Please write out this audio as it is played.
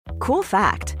Cool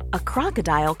fact, a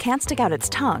crocodile can't stick out its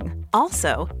tongue.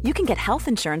 Also, you can get health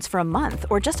insurance for a month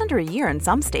or just under a year in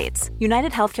some states.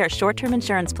 United Healthcare short-term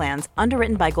insurance plans,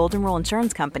 underwritten by Golden Rule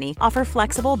Insurance Company, offer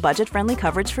flexible, budget-friendly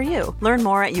coverage for you. Learn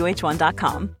more at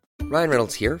uh1.com. Ryan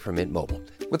Reynolds here from Mint Mobile.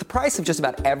 With the price of just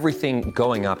about everything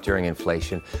going up during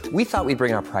inflation, we thought we'd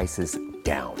bring our prices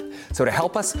down. So to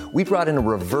help us, we brought in a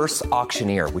reverse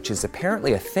auctioneer, which is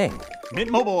apparently a thing.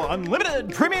 Mint Mobile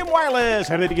Unlimited Premium Wireless.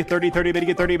 How to get 30, 30, bit to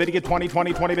get 30, bit to get 20,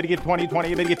 20, 20, bit to get 20,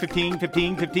 20, bit to get 15,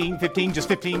 15, 15, 15, just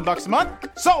 $15 a month?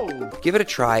 Sold! Give it a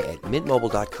try at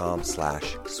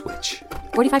mintmobile.com/switch.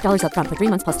 $45 up front for 3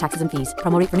 months plus taxes and fees.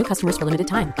 Promo rate for new customers for limited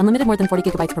time. Unlimited more than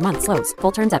 40 gigabytes per month. Slows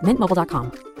full terms at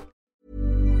mintmobile.com.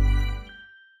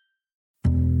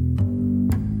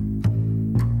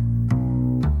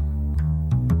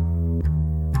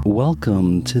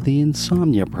 Welcome to the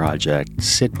Insomnia Project.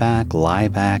 Sit back, lie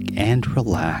back, and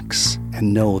relax.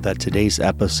 And know that today's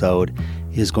episode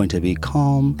is going to be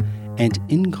calm and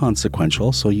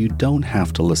inconsequential, so you don't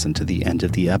have to listen to the end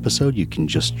of the episode. You can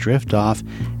just drift off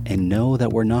and know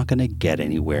that we're not going to get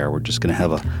anywhere. We're just going to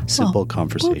have a simple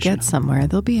conversation. We'll get somewhere.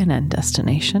 There'll be an end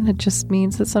destination. It just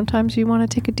means that sometimes you want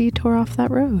to take a detour off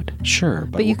that road. Sure.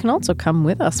 But you can also come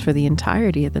with us for the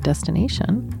entirety of the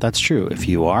destination. That's true. If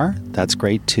you are, that's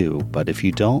great too. But if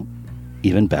you don't,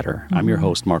 even better. I'm your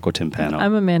host, Marco Timpano.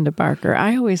 I'm Amanda Barker.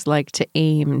 I always like to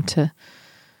aim to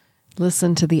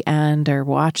listen to the end or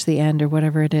watch the end or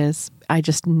whatever it is. I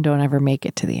just don't ever make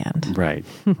it to the end. Right,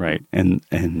 right.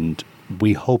 And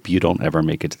we hope you don't ever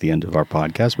make it to the end of our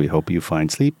podcast. We hope you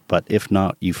find sleep, but if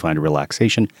not, you find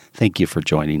relaxation. Thank you for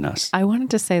joining us. I wanted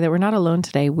to say that we're not alone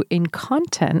today. In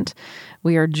content,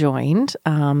 we are joined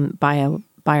by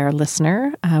our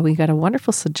listener. We got a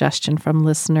wonderful suggestion from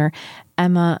listener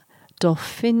Emma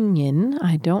Dolphinian.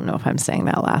 I don't know if I'm saying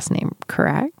that last name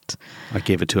correct. I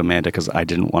gave it to Amanda because I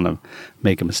didn't want to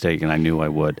make a mistake and I knew I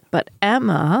would. But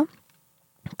Emma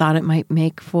thought it might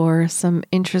make for some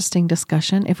interesting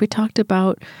discussion if we talked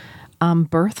about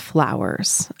birth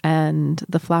flowers and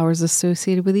the flowers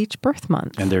associated with each birth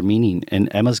month. And their meaning. And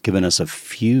Emma's given us a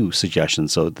few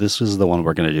suggestions. So this is the one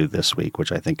we're going to do this week,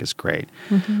 which I think is great.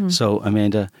 Mm-hmm. So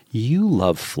Amanda, you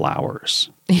love flowers.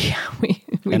 Yeah,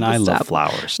 and I love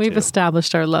flowers too. We've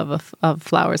established our love of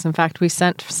flowers. In fact, we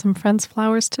sent some friends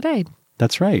flowers today.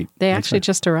 That's right. They actually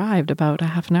just arrived about a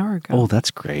half an hour ago. Oh, that's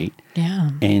great. Yeah.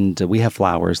 And we have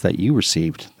flowers that you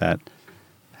received that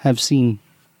have seen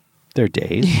their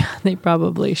days. Yeah, they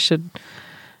probably should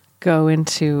go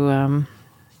into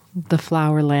the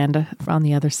flower land on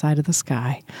the other side of the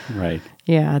sky. Right.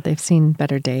 Yeah, they've seen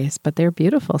better days, but they're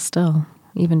beautiful still,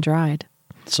 even dried.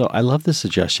 So I love the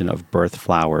suggestion of birth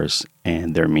flowers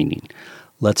and their meaning.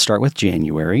 Let's start with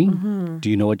January. Mm-hmm.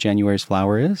 Do you know what January's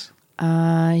flower is?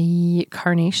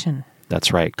 Carnation.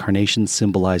 That's right. Carnations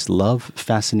symbolize love,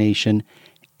 fascination,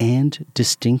 and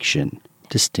distinction.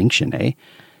 Distinction, eh?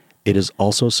 It is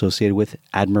also associated with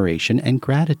admiration and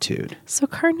gratitude. So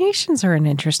carnations are an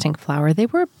interesting flower. They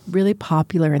were really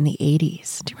popular in the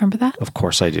 80s. Do you remember that? Of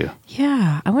course I do.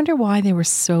 Yeah. I wonder why they were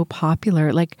so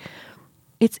popular. Like,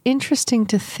 it's interesting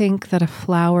to think that a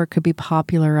flower could be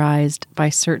popularized by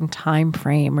a certain time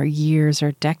frame or years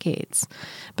or decades.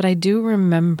 But I do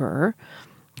remember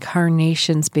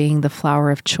carnations being the flower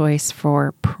of choice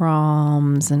for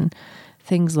proms and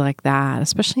things like that,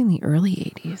 especially in the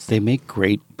early 80s. They make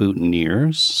great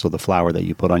boutonnieres, so the flower that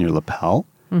you put on your lapel.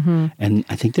 Mm-hmm. And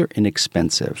I think they're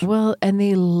inexpensive. Well, and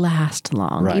they last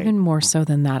long, right. Even more so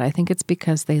than that. I think it's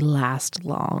because they last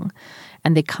long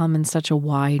and they come in such a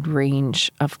wide range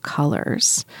of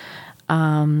colors.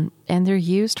 And they're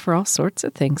used for all sorts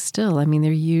of things still. I mean,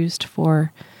 they're used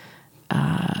for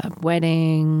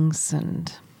weddings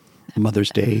and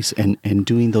Mother's Days and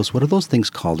doing those, what are those things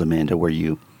called, Amanda, where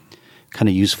you kind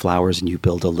of use flowers and you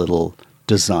build a little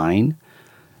design?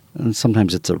 And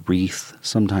sometimes it's a wreath.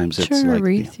 Sometimes it's like a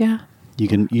wreath, yeah. You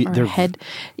can their head.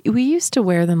 We used to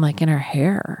wear them like in our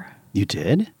hair. You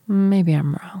did? Maybe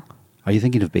I'm wrong. Are you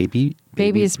thinking of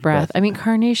baby's breath? I mean,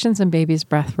 carnations and baby's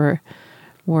breath were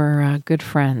good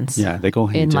friends. Yeah, they go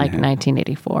hand in like hand.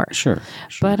 1984. Sure.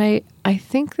 But I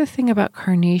think the thing about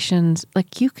carnations, like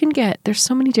there's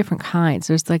so many different kinds.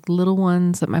 There's like little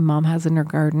ones that my mom has in her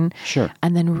garden. Sure.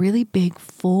 And then really big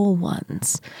full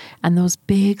ones. And those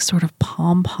big sort of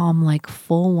pom-pom like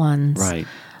full ones. Right.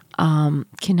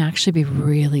 Can actually be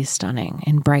really stunning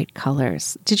in bright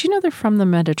colors. Did you know they're from the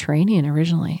Mediterranean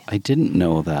originally? I didn't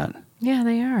know that. Yeah,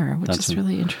 they are, which is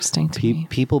really interesting to me.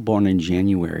 People born in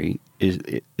January,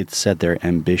 it said they're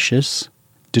ambitious,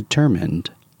 determined,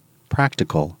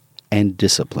 practical, and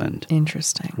disciplined.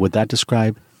 Interesting. Would that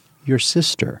describe your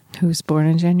sister. Who's born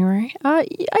in January?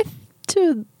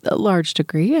 To a large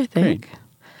degree, I think. Great.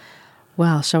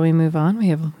 Well, shall we move on? We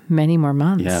have many more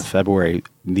months. Yeah, February.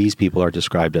 These people are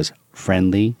described as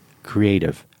friendly,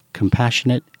 creative,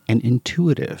 compassionate, and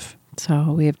intuitive.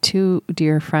 So we have two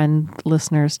dear friend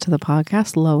listeners to the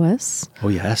podcast, Lois. Oh,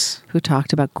 yes. Who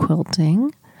talked about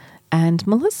quilting, and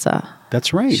Melissa.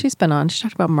 That's right. She's been on. She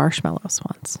talked about marshmallows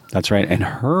once. That's right. And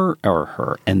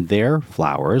and their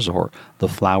flowers, or the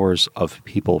flowers of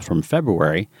people from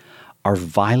February, are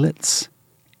violets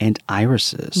and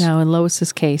irises. Now, in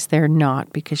Lois's case, they're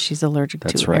not, because she's allergic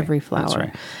to every flower. That's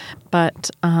right. But,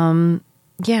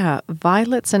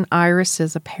 violets and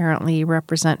irises apparently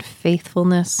represent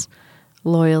faithfulness,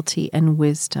 loyalty, and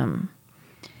wisdom.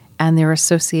 And they're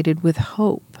associated with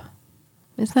hope.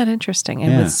 Isn't that interesting?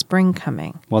 And with spring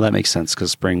coming. Well, that makes sense, because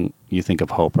spring, you think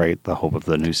of hope, right? The hope of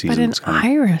the new season. But an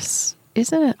coming. iris,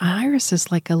 isn't it? Iris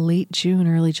is like a late June,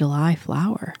 early July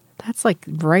flower. That's like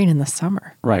right in the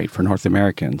summer. Right, for North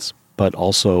Americans. But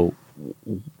also,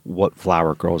 what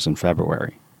flower grows in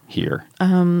February here?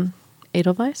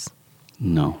 Edelweiss?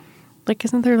 No. Like,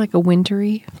 isn't there like a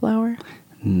wintry flower?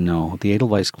 No, the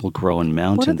Edelweiss will grow in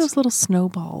mountains. What are those little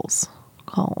snowballs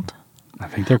called? I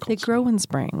think they're called... They grow in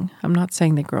spring. I'm not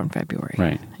saying they grow in February.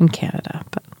 Right. In Canada,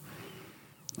 but...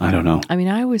 I don't know. I mean,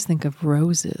 I always think of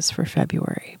roses for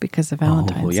February because of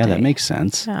Valentine's Day. Oh, yeah, that makes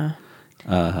sense. Yeah.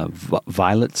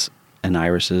 Violets and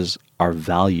irises are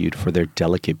valued for their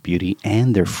delicate beauty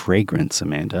and their fragrance,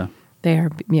 Amanda. They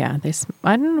are,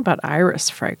 I don't know about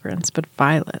iris fragrance, but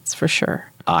violets for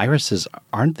sure. Irises,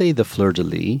 aren't they the fleur de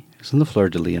lis? Isn't the fleur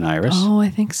de lis an iris? Oh, I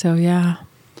think so, yeah.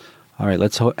 All right,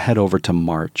 let's head over to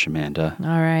March, Amanda. All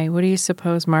right, what do you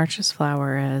suppose March's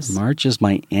flower is?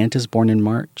 My aunt is born in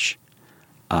March.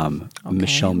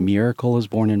 Michelle Miracle is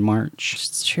born in March.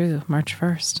 It's true, March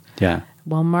 1st. Yeah.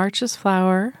 Well, March's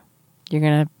flower, you're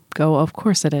going to go, of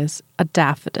course it is, a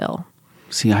daffodil.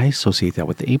 See, I associate that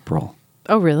with April.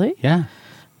 Oh, really? Yeah.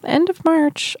 End of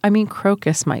March. I mean,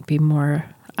 crocus might be more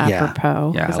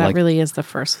apropos, because that really is the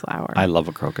first flower. I love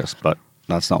a crocus, but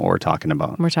that's not what we're talking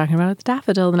about. We're talking about the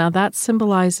daffodil. Now, that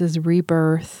symbolizes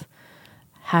rebirth,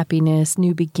 happiness,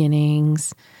 new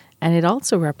beginnings, and it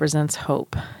also represents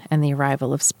hope and the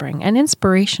arrival of spring and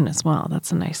inspiration as well.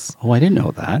 That's a nice I didn't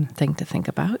know that. thing to think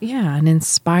about. Yeah, an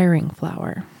inspiring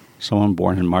flower. Someone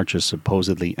born in March is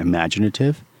supposedly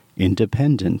imaginative,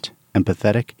 independent,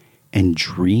 empathetic, and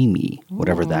dreamy,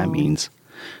 whatever that means.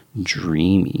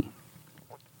 Dreamy.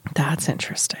 That's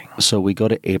interesting. So we go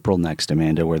to April next,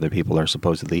 Amanda, where the people are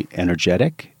supposedly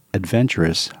energetic,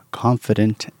 adventurous,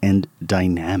 confident, and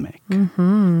dynamic.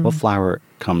 Mm-hmm. What flower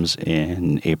comes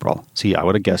in April? See, I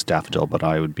would have guessed daffodil, but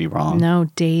I would be wrong. No,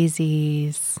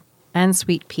 daisies and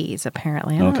sweet peas,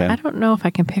 apparently. I don't know if I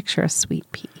can picture a sweet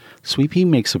pea. Sweet pea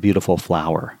makes a beautiful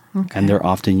flower, and they're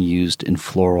often used in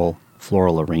floral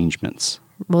arrangements.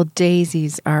 Well,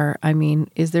 daisies are, I mean,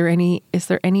 is there any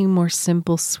more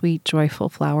simple, sweet, joyful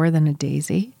flower than a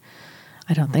daisy?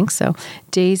 I don't think so.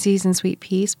 Daisies and sweet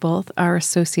peas both are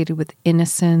associated with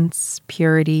innocence,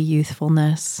 purity,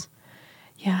 youthfulness.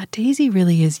 Yeah, daisy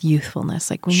really is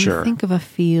youthfulness. Like when you think of a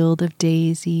field of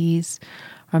daisies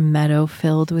or a meadow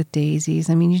filled with daisies,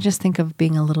 I mean, you just think of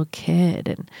being a little kid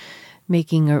and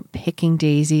picking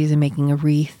daisies and making a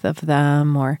wreath of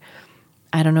them, or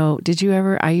I don't know. Did you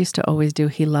ever? I used to always do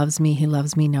He Loves Me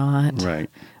Not. Right.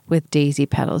 With daisy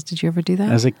petals. Did you ever do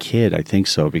that? As a kid, I think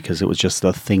so, because it was just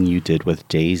the thing you did with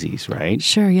daisies, right?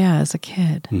 Sure, yeah, as a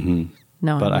kid. Mm-hmm.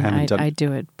 No, but I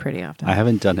do it pretty often. I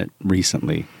haven't done it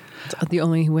recently. It's the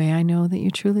only way I know that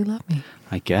you truly love me.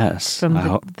 I guess. From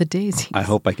the daisies. I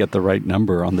hope I get the right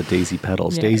number on the daisy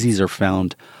petals. Yes. Daisies are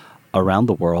found around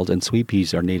the world, and sweet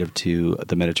peas are native to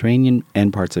the Mediterranean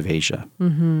and parts of Asia.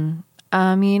 Mm-hmm.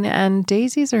 I mean, and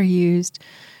daisies are used.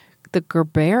 The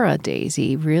Gerbera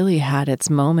daisy really had its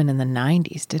moment in the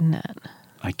 90s, didn't it?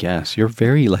 I guess. You're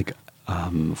very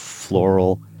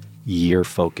floral year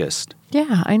focused.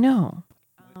 Yeah, I know.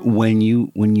 When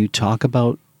you talk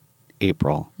about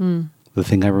April, the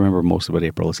thing I remember most about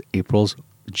April is April's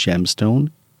gemstone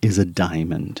is a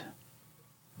diamond.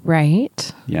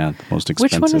 Right. Yeah, the most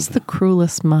expensive. Which one is the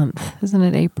cruelest month? Isn't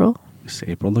it April? Is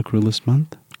April the cruelest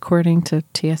month? According to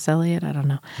T.S. Eliot, I don't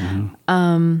know.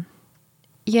 Mm-hmm.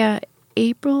 Yeah,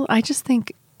 April, I just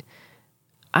think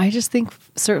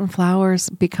certain flowers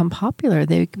become popular.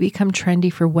 They become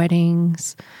trendy for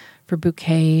weddings, for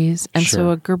bouquets. And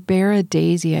so a Gerbera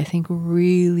daisy, I think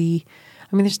really,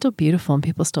 I mean, they're still beautiful and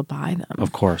people still buy them.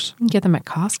 Of course. You can get them at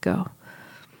Costco.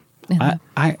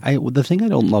 The thing I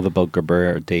don't love about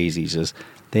Gerbera daisies is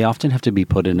they often have to be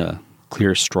put in a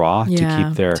clear straw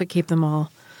to keep them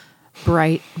all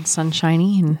bright and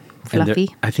sunshiny and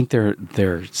fluffy. I think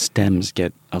their stems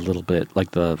get a little bit,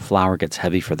 like the flower gets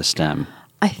heavy for the stem.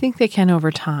 I think they can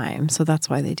over time, so that's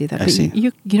why they do that. I But see.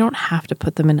 You don't have to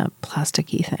put them in a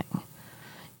plasticky thing.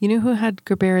 You know who had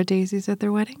Gerbera daisies at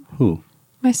their wedding? Who?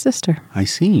 My sister. I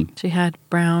see. She had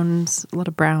browns, a lot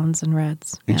of browns and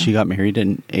reds. And she got married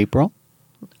in April?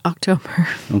 October.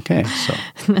 Okay, so.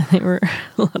 And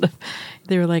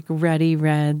they were like reddy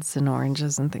reds and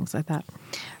oranges and things like that.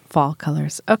 Fall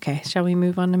colors. Okay, shall we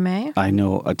move on to May? I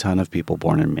know a ton of people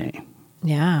born in May.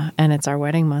 Yeah, and it's our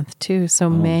wedding month too. So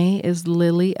May is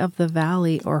lily of the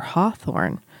valley or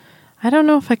hawthorn. I don't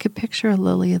know if I could picture a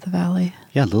lily of the valley.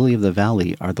 Yeah, lily of the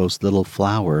valley are those little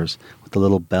flowers with the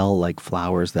little bell-like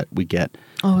flowers that we get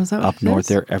Is that what up it north. is?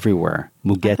 They're everywhere.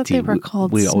 Mugetti. I thought they were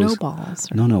called snowballs.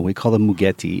 No, we call them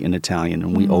mugetti in Italian,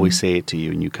 and we always say it to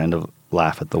you, and you kind of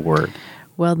laugh at the word.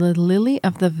 Well, the lily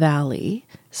of the valley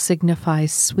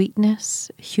signifies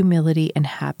sweetness, humility, and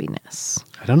happiness.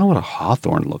 I don't know what a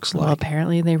hawthorn looks Well, like.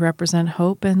 apparently they represent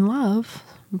hope and love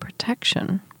and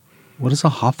protection. What is a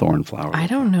hawthorn flower? I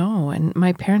don't know. And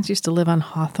my parents used to live on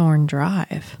Hawthorne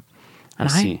Drive. And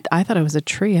I see. I thought it was a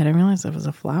tree. I didn't realize it was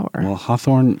a flower. Well,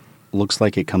 hawthorn looks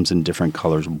like it comes in different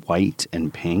colors, white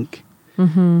and pink.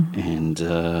 Mm-hmm.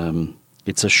 And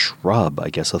it's a shrub, I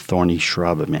guess, a thorny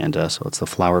shrub, Amanda. So it's the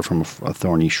flower from a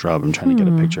thorny shrub. I'm trying to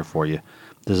get a picture for you.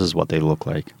 This is what they look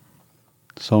like.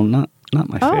 So not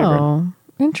my favorite. Oh,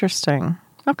 interesting.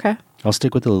 Okay. I'll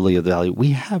stick with the lily of the valley.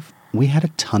 We had a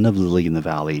ton of lily in the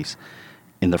valleys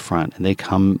in the front, and they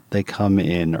come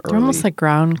in early. They're almost like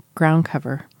ground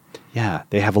cover. Yeah,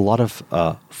 they have a lot of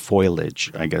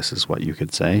foliage, I guess is what you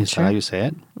could say. Is Sure. that how you say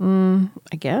it?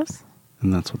 I guess.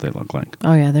 And that's what they look like.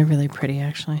 Oh, yeah. They're really pretty,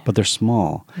 actually. But they're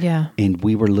small. Yeah. And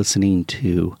we were listening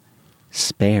to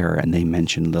Spare, and they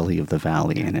mentioned Lily of the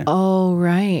Valley in it. Oh,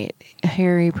 right.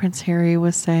 Prince Harry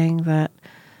was saying that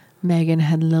Meghan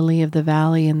had Lily of the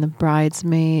Valley in the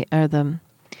bridesmaid, or the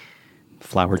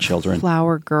Flower children.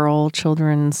 flower girl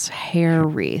children's hair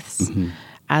wreaths,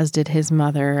 as did his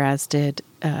mother, as did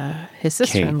his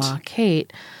sister-in-law,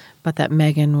 Kate. But that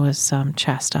Meghan was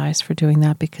chastised for doing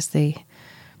that because they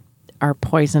are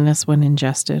poisonous when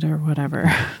ingested or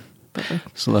whatever.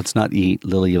 So let's not eat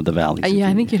Lily of the Valley. Yeah,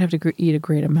 I think you'd have to eat a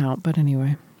great amount, but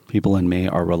anyway. People in May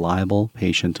are reliable,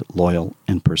 patient, loyal,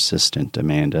 and persistent,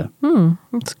 Amanda.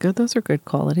 That's good. Those are good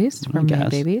qualities for May guess.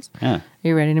 babies. Yeah. Are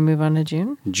you ready to move on to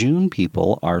June? June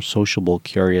people are sociable,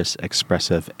 curious,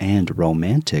 expressive, and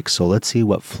romantic. So let's see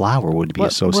what flower would be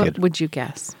associated. What would you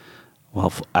guess?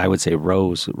 Well, I would say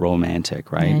rose,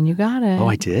 romantic, right? And you got it. Oh,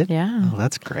 I did? Yeah. Oh,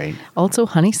 that's great. Also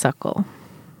honeysuckle.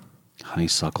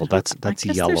 Honeysuckle. That's I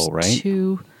guess yellow, there's right?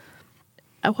 Two.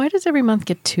 Why does every month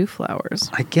get two flowers?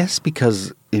 I guess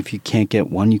because if you can't get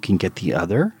one, you can get the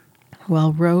other.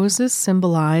 Well, roses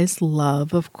symbolize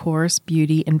love, of course,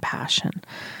 beauty, and passion.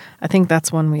 I think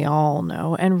that's one we all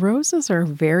know. And roses are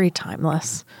very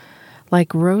timeless.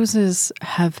 Like roses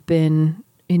have been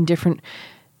in different...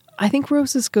 I think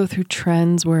roses go through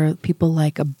trends where people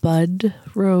like a bud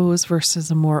rose versus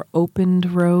a more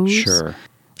opened rose. Sure.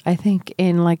 I think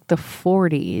in like the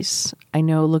 40s, I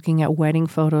know looking at wedding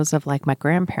photos of like my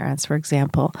grandparents, for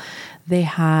example, they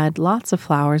had lots of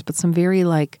flowers, but some very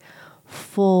like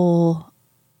full,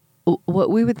 what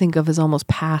we would think of as almost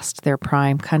past their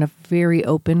prime, kind of very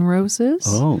open roses.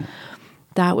 Oh.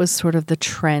 That was sort of the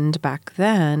trend back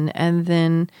then. And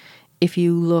then if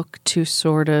you look to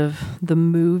sort of the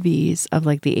movies of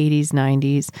like the 80s,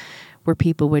 90s, where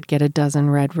people would get a dozen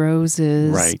red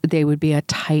roses, Right. they would be a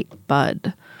tight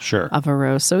bud Sure. of a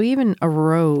rose. So even a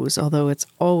rose, although it's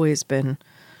always been,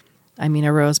 I mean,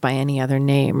 a rose by any other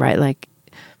name, right? Like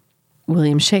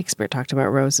William Shakespeare talked about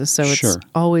roses. So it's Sure.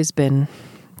 always been,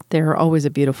 they're always a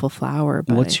beautiful flower.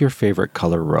 But What's your favorite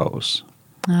color rose?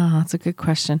 Oh, that's a good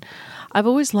question. I've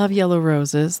always loved yellow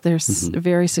roses. They're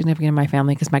very significant in my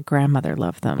family because my grandmother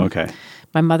loved them. Okay.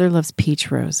 My mother loves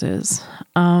peach roses.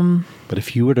 But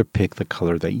if you were to pick the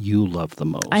color that you love the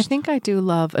most. I think I do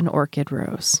love an orchid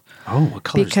rose. Oh, what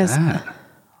color Because- is that?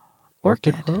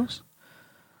 Orchid. rose?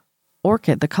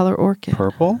 Orchid, the color orchid.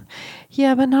 Purple?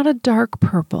 Yeah, but not a dark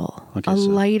purple. Okay, a so-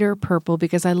 lighter purple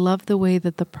because I love the way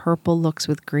that the purple looks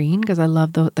with green because I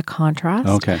love the contrast.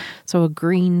 Okay. So a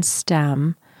green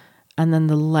stem and then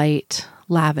the light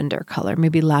lavender color.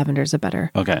 Maybe lavender's a better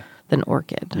Okay. than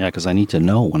orchid. Yeah, because I need to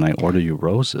know when I order you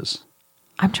roses.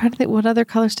 I'm trying to think, what other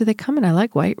colors do they come in? I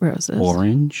like white roses.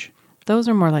 Orange, Those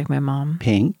are more like my mom.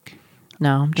 pink,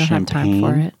 No, don't have time for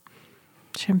Champagne. it.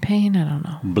 Champagne, I don't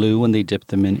know. blue when they dip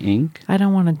them in ink. I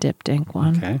don't want a dipped ink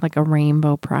one. Okay. Like a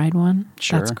rainbow pride one.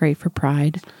 Sure. That's great for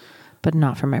pride. but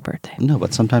not for my birthday. No,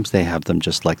 but sometimes they have them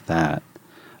just like that.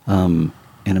 And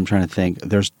I'm trying to think.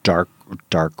 There's dark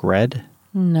red.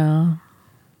 No.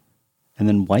 And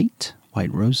then white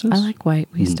roses. I like white.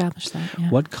 We established that. Yeah.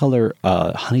 What color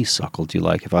honeysuckle do you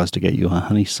like? If I was to get you a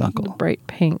honeysuckle, Bright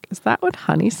pink. Is that what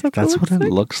honeysuckle that's looks what like?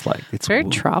 it looks like. It's very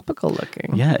tropical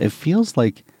looking. Yeah, it feels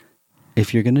like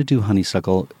if you're going to do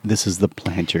honeysuckle, this is the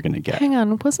plant you're going to get. Hang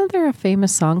on, wasn't there a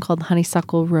famous song called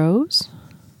Honeysuckle Rose?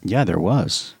 Yeah, there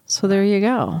was. So there you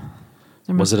go.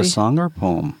 Was it a song or a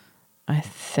poem? I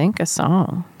think a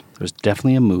song. There's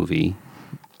definitely a movie,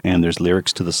 and there's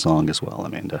lyrics to the song as well,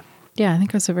 Amanda. Yeah, I think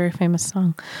it was a very famous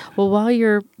song. Well, while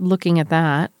you're looking at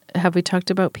that, have we talked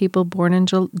about people born in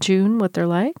June, what they're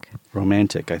like?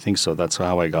 Romantic, I think so. That's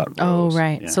how I got Rose. Oh,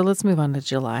 right. Yeah. So let's move on to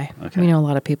July. Okay. We know a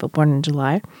lot of people born in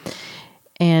July.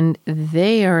 And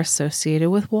they are associated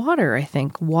with water, I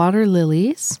think. Water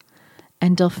lilies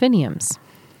and delphiniums.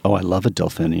 Oh, I love a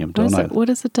delphinium, don't I? What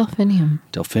is a delphinium?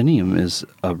 Delphinium is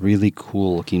a really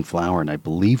cool looking flower, and I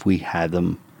believe we had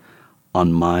them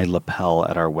on my lapel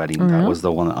at our wedding. Mm-hmm. That was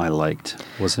the one that I liked,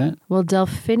 wasn't it? Well,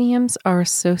 delphiniums are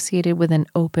associated with an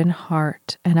open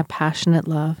heart and a passionate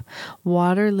love.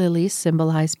 Water lilies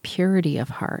symbolize purity of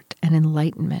heart and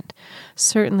enlightenment.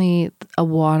 Certainly, a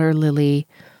water lily,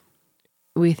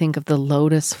 we think of the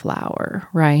lotus flower,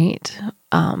 right?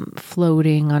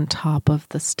 Floating on top of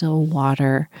the still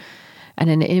water. And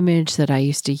an image that I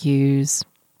used to use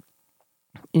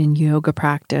in yoga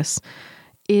practice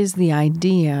is the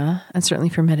idea, and certainly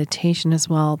for meditation as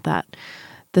well, that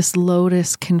this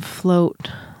lotus can float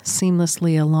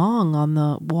seamlessly along on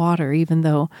the water, even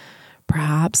though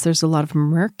perhaps there's a lot of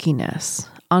murkiness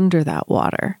under that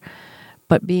water.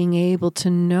 But being able to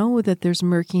know that there's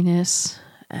murkiness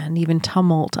and even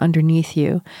tumult underneath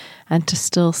you, and to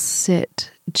still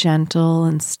sit gentle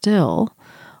and still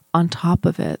on top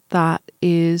of it, that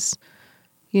is,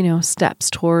 steps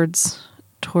towards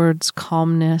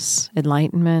calmness,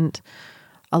 enlightenment,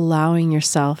 allowing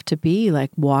yourself to be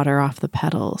like water off the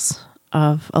petals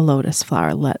of a lotus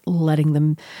flower,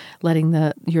 letting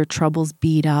your troubles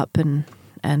bead up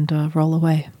and roll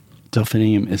away.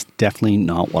 Delphinium is definitely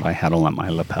not what I had on my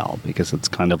lapel, because it's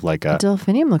kind of like a...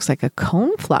 Delphinium looks like a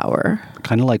cone flower.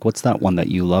 Kind of like, what's that one that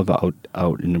you love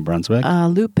out in New Brunswick?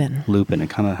 Lupin. Lupin. It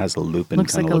kind of has a lupin.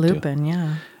 Looks kind like of a look lupin, to it.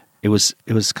 yeah. It was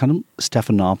kind of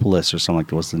Stephanopoulos or something like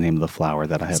that was the name of the flower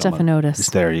that I had Stephanotis.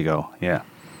 There you go, yeah.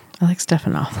 I like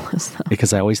Stephanopoulos, though.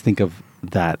 Because I always think of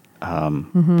that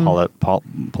political...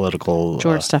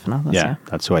 George Stephanopoulos, yeah.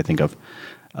 That's who I think of.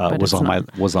 Was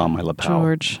on my lapel.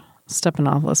 George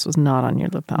Stephanopoulos was not on your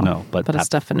lapel. No, but a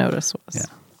Stephanotis was. Yeah,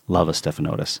 love a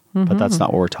Stephanotis. But that's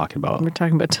not what we're talking about. We're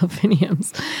talking about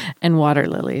delphiniums and water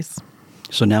lilies.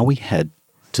 So now we head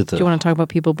to the... Do you want to talk about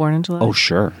people born in July? Oh,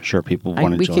 sure. People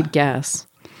born in July. We could guess.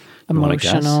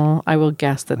 Emotional. Guess? I will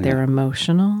guess that they're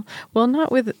emotional. Well,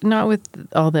 not with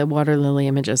all the water lily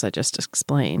images I just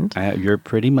explained. You're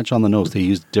pretty much on the nose. They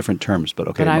use different terms, but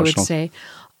okay. But I would say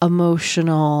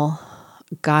emotional,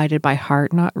 guided by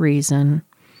heart, not reason.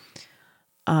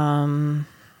 I'll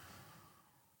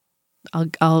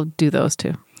do those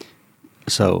two.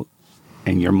 So,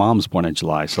 and your mom's born in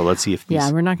July, so let's see if these...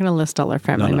 Yeah, we're not going to list all our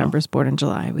family members born in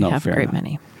July. We have a great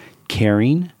many.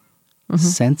 Caring,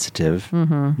 sensitive,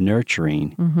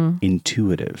 nurturing,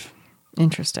 intuitive.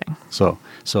 Interesting. So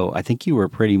I think you were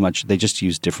pretty much... They just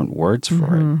use different words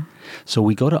for it. So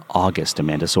we go to August,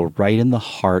 Amanda. So right in the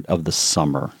heart of the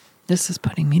summer. This is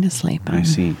putting me to sleep. I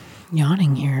see.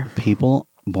 Yawning here. People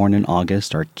born in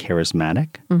August are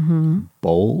charismatic,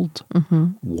 bold,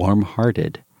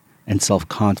 warm-hearted, and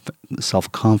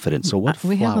self-confident. So what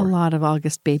We flower? have a lot of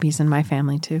August babies in my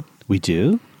family, too. We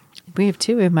do? We have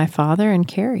two. We have my father and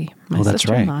Carrie, my that's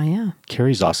sister-in-law, right. yeah.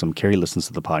 Carrie's awesome. Carrie listens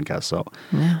to the podcast. So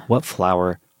Yeah. what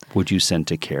flower would you send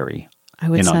to Carrie I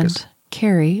would in send August?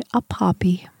 Carrie a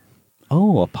poppy.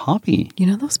 Oh, a poppy. You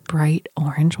know those bright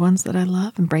orange ones that I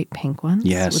love and bright pink ones?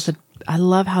 Yes. I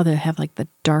love how they have like the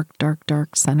dark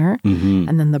center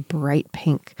and then the bright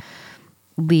pink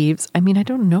leaves. I mean, I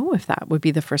don't know if that would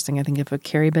be the first thing I think of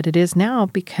Carrie, but it is now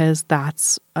because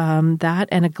that's that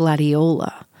and a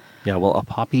gladiola. Yeah, well, a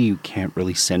poppy you can't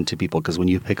really send to people because when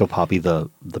you pick a poppy,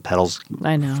 the petals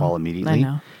fall immediately. I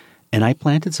know. And I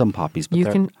planted some poppies. But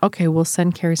we'll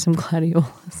send Carrie some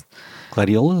gladiolas.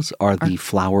 Gladiolas are the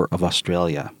flower of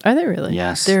Australia. Are they really?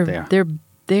 Yes, they are.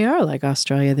 They are like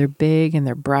Australia. They're big and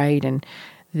they're bright and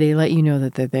they let you know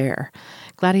that they're there.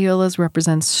 Gladiolas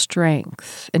represent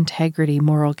strength, integrity,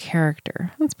 moral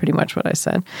character. That's pretty much what I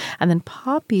said. And then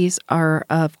poppies are,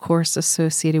 of course,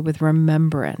 associated with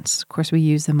remembrance. Of course, we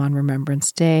use them on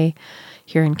Remembrance Day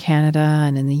here in Canada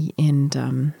and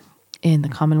in in the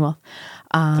Commonwealth.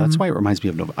 That's why it reminds me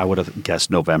of, I would have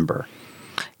guessed November.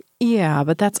 Yeah,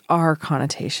 but that's our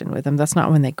connotation with them. That's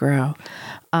not when they grow.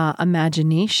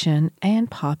 Imagination and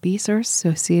poppies are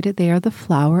associated. They are the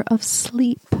flower of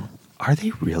sleep. Are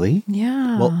they really?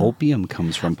 Yeah. Well, opium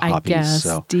comes from poppies. I guess.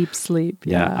 So. Deep sleep.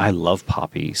 Yeah, I love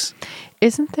poppies.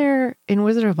 Isn't there, in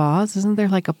Wizard of Oz, isn't there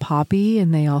like a poppy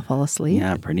and they all fall asleep?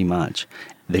 Yeah, pretty much.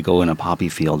 They go in a poppy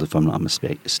field, if I'm not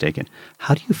mistaken.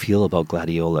 How do you feel about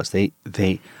gladiolas? They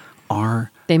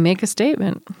make a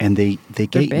statement. And they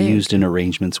get big. used in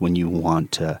arrangements when you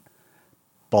want to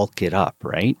bulk it up,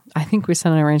 right? I think we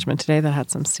sent an arrangement today that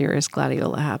had some serious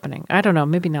gladiola happening. I don't know,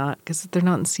 maybe not, because they're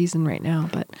not in season right now,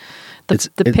 but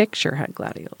the picture had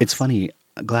gladiolas. It's funny.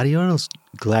 Gladiolas,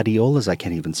 I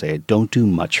can't even say it, don't do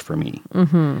much for me.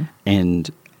 Mm-hmm. And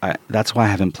that's why I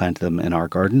haven't planted them in our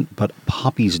garden, but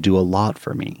poppies do a lot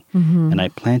for me. Mm-hmm. And I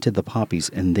planted the poppies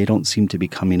and they don't seem to be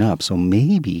coming up. So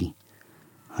maybe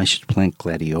I should plant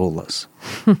gladiolas.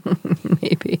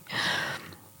 Maybe.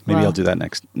 Maybe I'll do that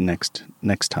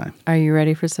next time. Are you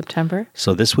ready for September?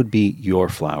 So this would be your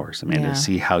flowers, Amanda. Yeah.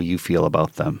 See how you feel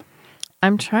about them.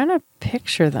 I'm trying to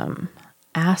picture them.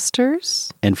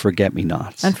 Asters and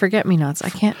forget-me-nots. I've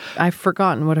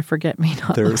forgotten what a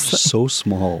forget-me-not They're looks like. so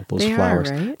small, those flowers.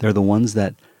 Are, right? They're the ones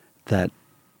that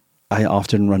I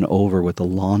often run over with a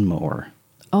lawnmower.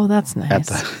 Oh, that's nice.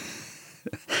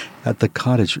 At the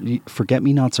cottage.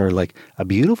 Forget-me-nots are like a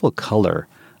beautiful color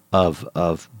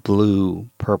of blue,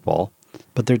 purple,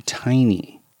 but they're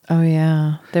tiny. Oh,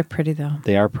 yeah. They're pretty, though.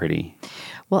 They are pretty.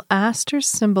 Well, asters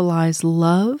symbolize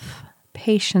love,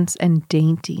 patience, and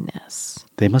daintiness.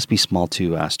 They must be small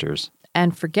too, asters.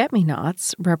 And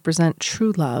forget-me-nots represent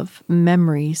true love,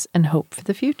 memories, and hope for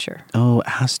the future. Oh,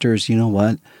 asters, you know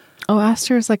what? Oh,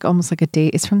 aster is like almost like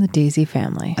it's from the daisy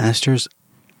family. Asters,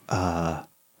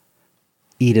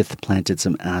 Edith planted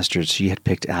some asters. She had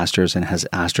picked asters and has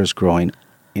asters growing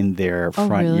in their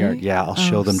front yard. Yeah, I'll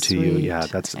show them to you. Yeah,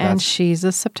 that's and she's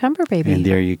a September baby. And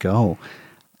there you go.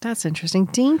 That's interesting.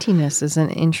 Daintiness is an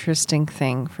interesting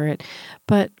thing for it.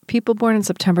 But people born in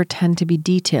September tend to be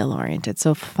detail-oriented,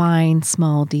 so fine,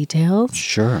 small details.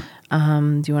 Sure. Do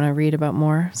you want to read about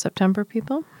more September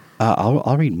people?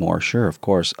 I'll read more, sure, of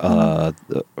course.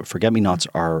 Forget-me-nots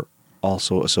are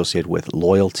also associated with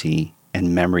loyalty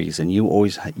and memories, and you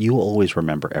always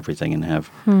remember everything and have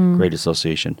great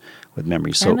association with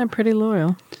memories. So, and I'm pretty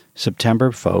loyal.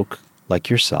 September folk,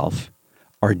 like yourself,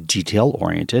 are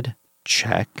detail-oriented.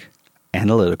 Check.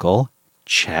 Analytical.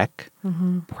 Check.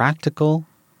 Mm-hmm. Practical.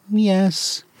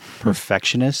 Yes.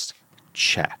 Perfectionist.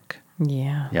 Check.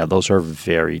 Yeah. Yeah, those are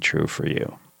very true for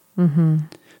you. Mm-hmm.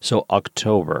 So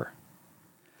October.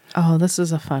 Oh, this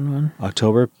is a fun one.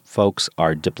 October folks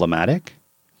are diplomatic,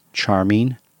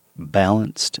 charming,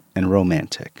 balanced, and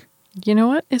romantic. You know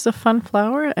what is a fun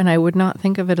flower? And I would not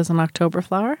think of it as an October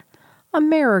flower. A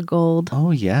marigold.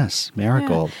 Oh, yes.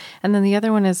 Marigold. Yeah. And then the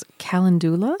other one is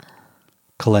calendula.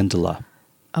 Calendula.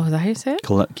 Oh, is that how you say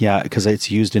it? Yeah, because it's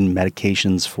used in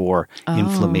medications for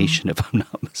inflammation, if I'm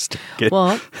not mistaken.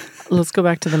 Well, let's go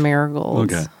back to the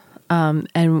marigolds. Okay.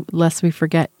 And lest we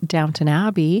forget Downton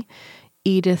Abbey,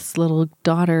 Edith's little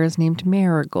daughter is named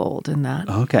Marigold in that.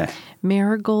 Okay.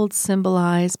 Marigolds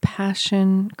symbolize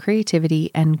passion,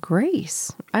 creativity, and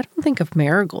grace. I don't think of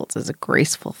marigolds as a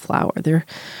graceful flower. They're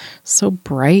so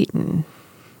bright and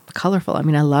colorful. I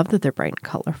mean, I love that they're bright and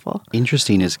colorful.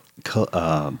 Interesting is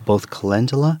both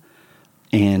calendula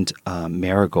and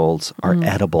marigolds are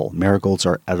edible. Marigolds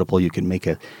are edible. You can make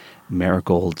a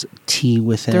marigold tea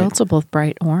with it. They're also both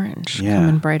bright orange. Yeah. Come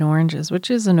in bright oranges,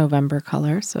 which is a November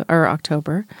color, or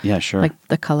October. Yeah, sure. Like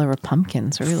the color of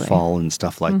pumpkins, really. Fall and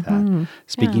stuff like that.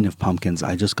 Speaking of pumpkins,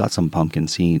 I just got some pumpkin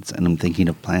seeds and I'm thinking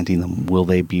of planting them. Will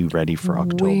they be ready for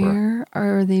October? Where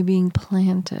are they being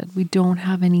planted? We don't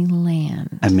have any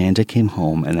land. Amanda came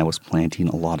home and I was planting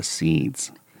a lot of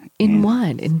seeds. In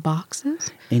what? In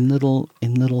boxes? In little,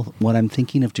 what I'm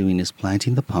thinking of doing is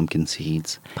planting the pumpkin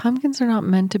seeds. Pumpkins are not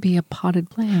meant to be a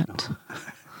potted plant.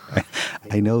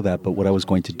 I know that, but what I was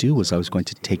going to do was I was going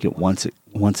to take it once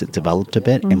it developed a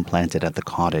bit and plant it at the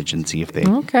cottage and see if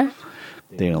they'll I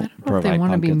don't know provide if they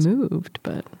want pumpkins. to be moved,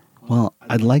 but Well,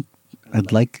 I'd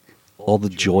like all the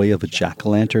joy of a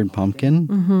jack-o'-lantern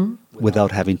pumpkin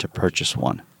without having to purchase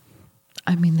one.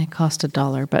 I mean they cost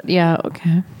 $1, but yeah,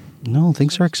 okay. No,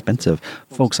 things are expensive.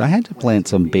 Folks, I had to plant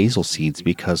some basil seeds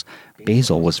because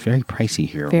basil was very pricey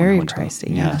here. Very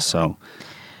pricey, yeah. So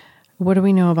What do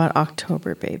we know about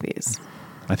October babies?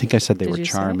 I think I said they Did were you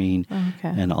say? charming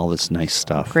Okay. and all this nice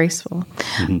stuff. Graceful.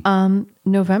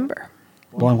 November.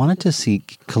 Well, I wanted to see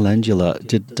calendula.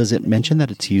 Does it mention that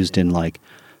it's used in like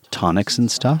tonics and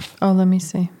stuff? Oh, let me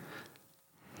see.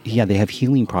 they have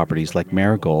healing properties like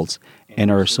marigolds and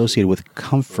are associated with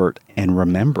comfort and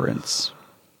remembrance.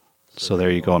 So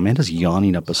there you go. Amanda's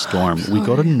yawning up a storm. We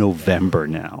go to November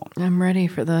now. I'm ready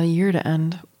for the year to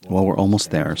end. Well, we're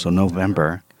almost there. So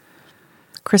November.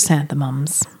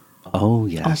 Chrysanthemums. Oh,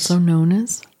 yes. Also known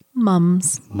as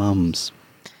mums. Mums.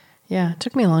 Yeah, it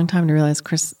took me a long time to realize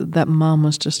that mum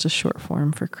was just a short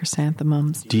form for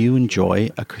chrysanthemums. Do you enjoy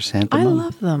a chrysanthemum? I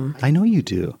love them. I know you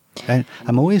do.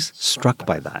 I'm always struck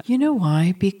by that. You know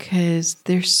why? Because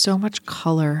there's so much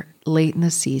color late in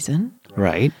the season.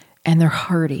 Right. And they're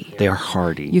hardy. They are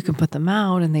hardy. You can put them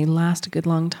out and they last a good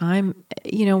long time.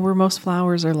 You know, where most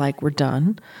flowers are like, we're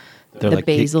done. They're the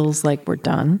basil's like, we're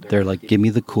done. They're like, give me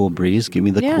the cool breeze, give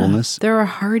me the coolness. They're a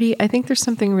hardy. I think there's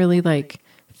something really like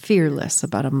fearless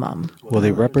about a mum. Well,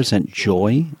 they represent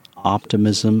joy,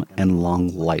 optimism, and long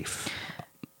life.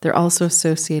 They're also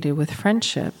associated with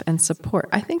friendship and support.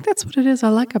 I think that's what it is I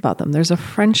like about them. There's a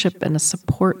friendship and a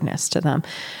supportness to them.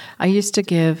 I used to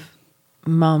give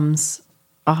mums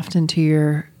often to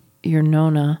your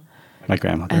Nona. My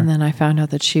grandmother. And then I found out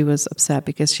that she was upset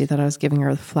because she thought I was giving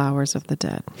her the flowers of the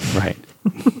dead. Right.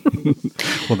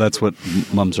 Well, that's what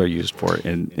mums are used for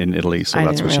in Italy, so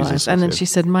that's what she's associated. And then she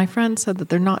said, my friend said that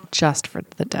they're not just for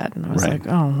the dead. And I was like,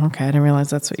 oh, okay. I didn't realize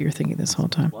that's what you were thinking this whole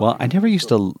time. Well, I never used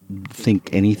to think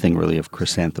anything really of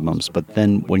chrysanthemums, but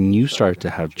then when you started to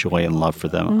have joy and love for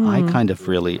them, I kind of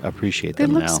really appreciate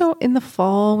them now. They look so in the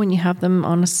fall when you have them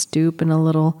on a stoop in a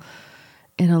little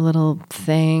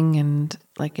thing and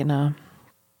like in a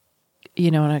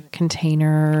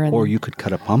container. Or you could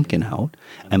cut a pumpkin out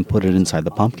and put it inside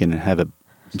the pumpkin and have it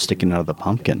sticking out of the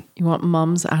pumpkin. You want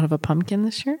mums out of a pumpkin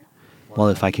this year? Well,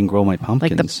 if I can grow my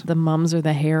pumpkins. Like the mums or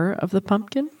the hair of the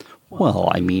pumpkin? Well,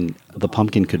 I mean, the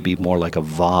pumpkin could be more like a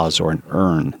vase or an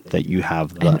urn that you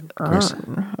have. An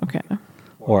urn, okay.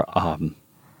 Or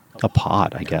a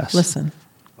pot, I guess. Listen.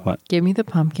 What? Give me the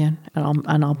pumpkin,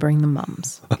 and I'll bring the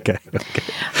mums. Okay.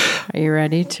 Are you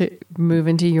ready to move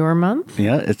into your month?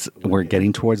 Yeah, we're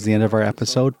getting towards the end of our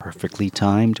episode. Perfectly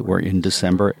timed. We're in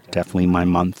December. Definitely my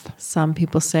month. Some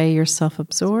people say you're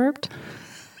self-absorbed.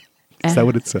 Is that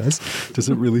what it says? Does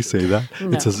it really say that?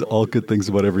 No. It says all good things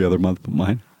about every other month but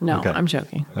mine? No, okay. I'm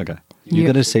joking. Okay. You're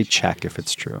going to say check if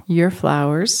it's true. Your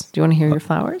flowers. Do you want to hear your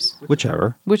flowers?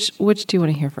 Whichever. Which do you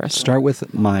want to hear first? Start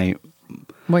with my...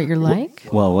 What you're like?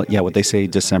 Well, yeah, what they say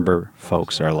December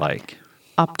folks are like.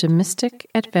 Optimistic,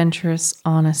 adventurous,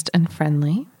 honest, and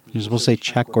friendly. You're supposed to say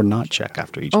check or not check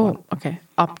after each one. Oh, okay.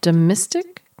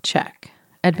 Optimistic, check.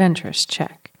 Adventurous,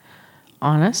 check.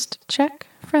 Honest, check.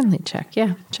 Friendly, check.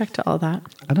 Yeah, check to all that.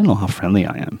 I don't know how friendly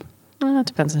I am. Well, it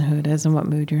depends on who it is and what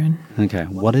mood you're in. Okay,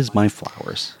 what is my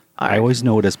flowers? I always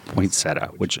know it as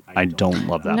poinsettia, which I don't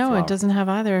love that flower. No, it doesn't have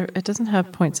either. It doesn't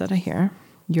have poinsettia here.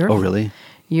 Oh, really?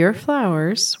 Your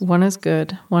flowers, one is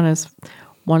good. One is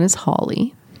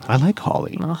holly. I like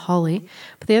holly. Well, holly.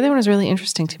 But the other one is really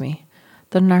interesting to me.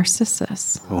 The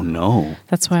narcissus. Oh, no.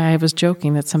 That's why I was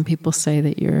joking that some people say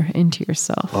that you're into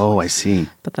yourself. Oh, I see.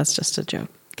 But that's just a joke.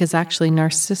 Because actually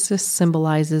narcissus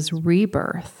symbolizes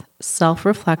rebirth,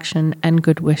 self-reflection, and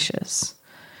good wishes.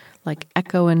 Like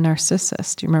Echo and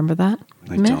Narcissus. Do you remember that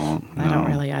myth? Don't. No. I don't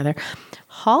really either.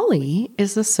 Holly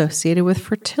is associated with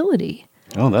fertility.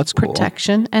 Oh, that's cool.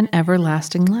 Protection and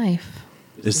everlasting life.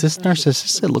 Is this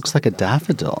narcissus? It looks like a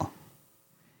daffodil.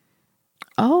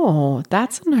 Oh,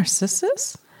 that's a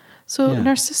narcissus? So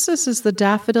narcissus is the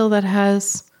daffodil that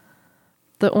has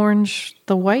the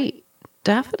white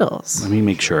daffodils. Let me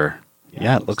make sure.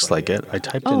 Yeah, it looks like it. I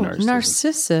typed in narcissus.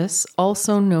 Narcissus,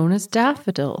 also known as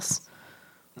daffodils.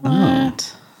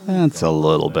 What? That's a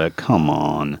little bit. Come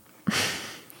on.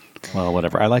 Well,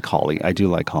 whatever. I like holly. I do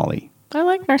like holly. I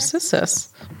like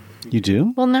narcissus. You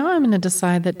do? Well, now I'm going to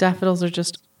decide that daffodils are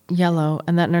just yellow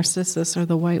and that narcissus are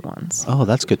the white ones. Oh,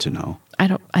 that's good to know.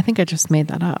 I think I just made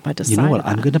that up. I decided. You know what? that.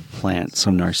 I'm going to plant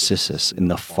some narcissus in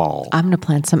the fall. I'm going to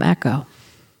plant some Echo.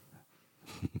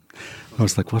 I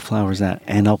was like, what flower is that?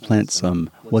 And I'll plant some,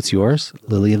 what's yours?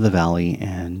 Lily of the Valley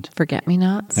and...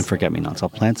 Forget-me-nots. And forget-me-nots. I'll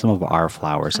plant some of our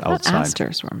flowers outside.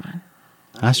 Asters were mine.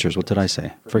 Asters, what did I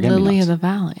say? Forget-me-nots. Lily of the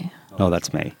Valley. No,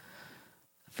 that's May.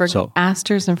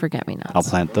 Asters and forget-me-nots. I'll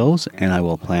plant those, and I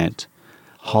will plant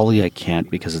holly. I can't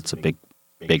because it's a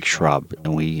big shrub,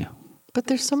 and But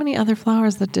there's so many other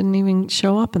flowers that didn't even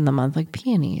show up in the month, like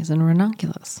peonies and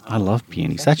ranunculus. I love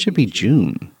peonies. That should be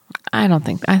June. I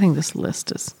think this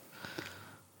list is...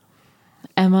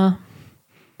 Emma,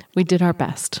 we did our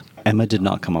best. Emma did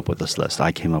not come up with this list.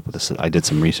 I came up with this. I did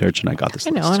some research, and I got this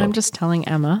list. I know, and I'm just telling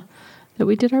Emma that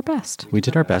we did our best. We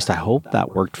did our best. I hope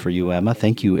that worked for you, Emma.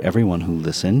 Thank you, everyone who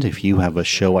listened. If you have a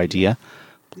show idea,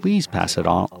 please pass it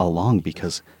on along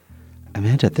because,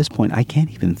 Amanda, at this point, I can't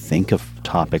even think of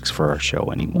topics for our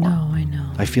show anymore. No, I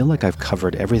know. I feel like I've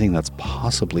covered everything that's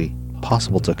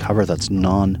possible to cover that's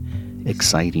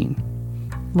non-exciting.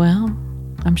 Well,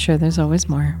 I'm sure there's always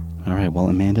more. All right, well,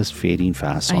 Amanda's fading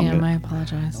fast. So I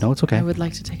apologize. No, it's okay. I would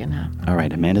like to take a nap. All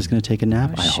right, Amanda's going to take a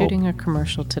nap. I was shooting a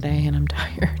commercial today and I'm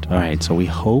tired. All right, so we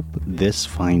hope this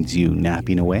finds you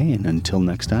napping away. And until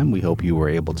next time, we hope you were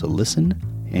able to listen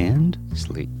and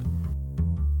sleep.